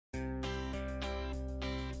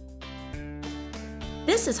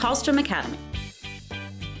This is Halstrom Academy.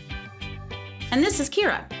 And this is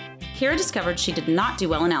Kira. Kira discovered she did not do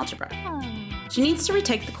well in algebra. She needs to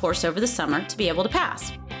retake the course over the summer to be able to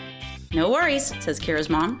pass. No worries, says Kira's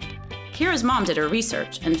mom. Kira's mom did her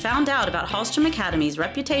research and found out about Halstrom Academy's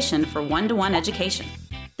reputation for one-to-one education.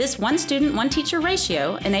 This one-student, one-teacher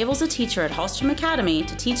ratio enables a teacher at Halstrom Academy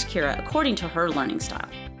to teach Kira according to her learning style.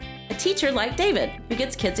 A teacher like David, who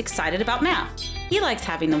gets kids excited about math. He likes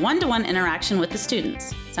having the one-to-one interaction with the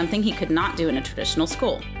students, something he could not do in a traditional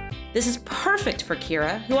school. This is perfect for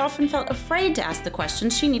Kira, who often felt afraid to ask the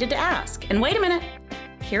questions she needed to ask. And wait a minute,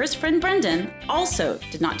 Kira's friend Brendan also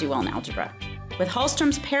did not do well in algebra. With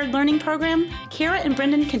Halstrom's paired learning program, Kira and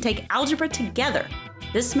Brendan can take algebra together.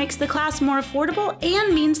 This makes the class more affordable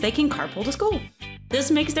and means they can carpool to school.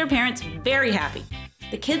 This makes their parents very happy.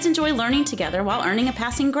 The kids enjoy learning together while earning a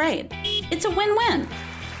passing grade. It's a win-win.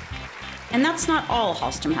 And that's not all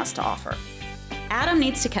Halstrom has to offer. Adam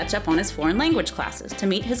needs to catch up on his foreign language classes to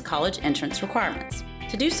meet his college entrance requirements.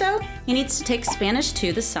 To do so, he needs to take Spanish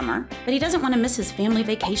 2 this summer, but he doesn't want to miss his family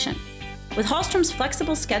vacation. With Halstrom's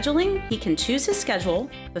flexible scheduling, he can choose his schedule,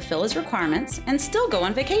 fulfill his requirements, and still go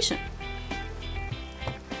on vacation.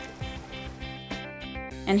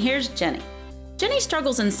 And here's Jenny. Jenny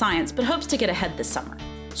struggles in science but hopes to get ahead this summer.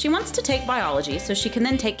 She wants to take biology so she can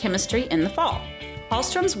then take chemistry in the fall.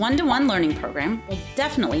 Halstrom's one-to-one learning program will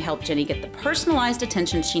definitely help Jenny get the personalized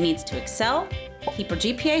attention she needs to excel, keep her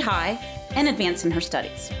GPA high, and advance in her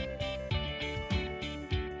studies.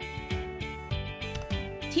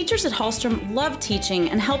 Teachers at Halstrom love teaching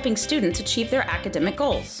and helping students achieve their academic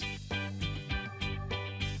goals.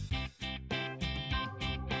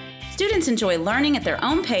 Students enjoy learning at their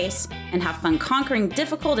own pace and have fun conquering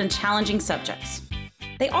difficult and challenging subjects.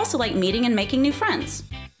 They also like meeting and making new friends.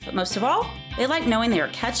 But most of all, they like knowing they are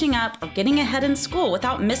catching up or getting ahead in school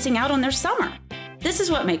without missing out on their summer. This is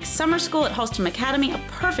what makes summer school at Halstrom Academy a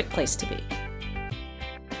perfect place to be.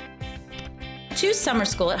 Choose summer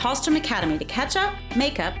school at Halstrom Academy to catch up,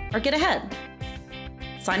 make up, or get ahead.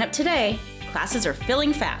 Sign up today. Classes are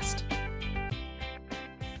filling fast.